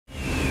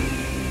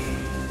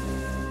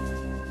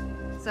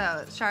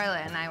So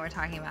Charlotte and I were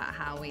talking about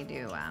how we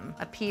do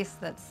a piece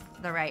that's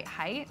the right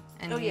height,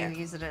 and you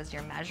use it as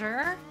your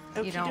measurer.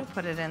 You don't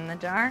put it in the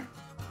jar.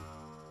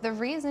 The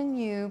reason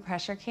you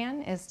pressure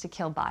can is to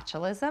kill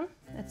botulism.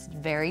 It's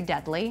very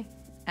deadly,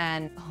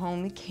 and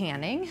home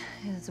canning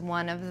is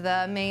one of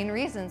the main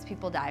reasons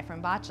people die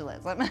from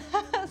botulism.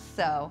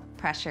 So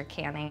pressure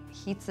canning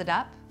heats it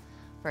up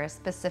for a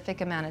specific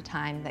amount of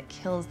time that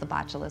kills the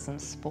botulism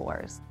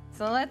spores.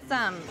 So let's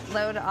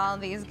load all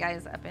these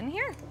guys up in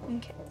here.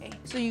 Okay.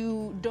 So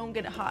you don't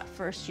get it hot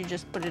first, you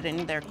just put it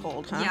in there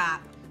cold, huh?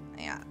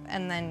 Yeah.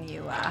 And then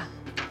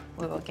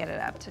we will get it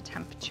up to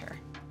temperature.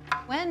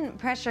 When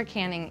pressure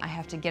canning, I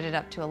have to get it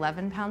up to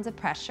 11 pounds of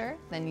pressure.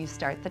 Then you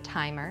start the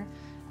timer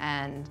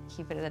and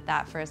keep it at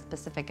that for a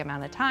specific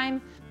amount of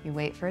time. You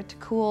wait for it to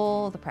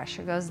cool, the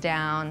pressure goes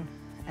down,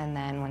 and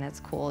then when it's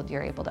cooled,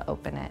 you're able to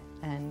open it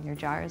and your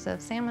jars of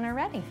salmon are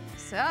ready.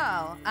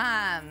 So,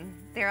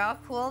 they're all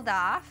cooled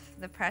off.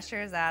 The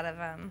pressure's out of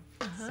them.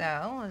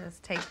 So we'll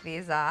just take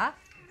these off.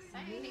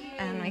 Exciting.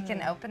 And we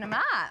can open them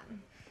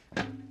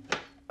up.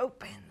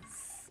 Opens.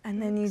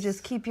 And then you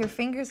just keep your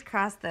fingers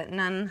crossed that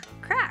none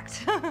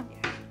cracked.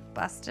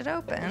 Bust it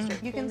open.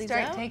 You can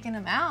start taking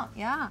them out,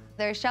 yeah.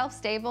 They're shelf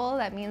stable.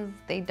 That means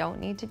they don't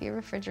need to be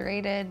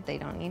refrigerated. They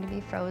don't need to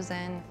be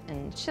frozen,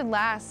 and should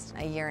last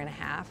a year and a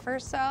half or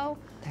so.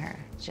 They're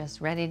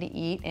just ready to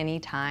eat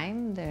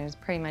anytime. There's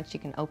pretty much, you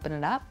can open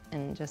it up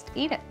and just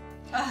eat it.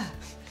 Yes.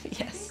 I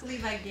can't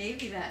believe I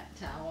gave you that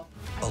towel.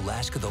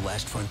 Alaska: The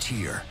Last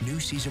Frontier.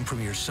 New season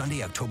premieres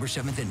Sunday, October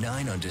 7th at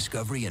 9 on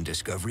Discovery and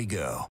Discovery Go.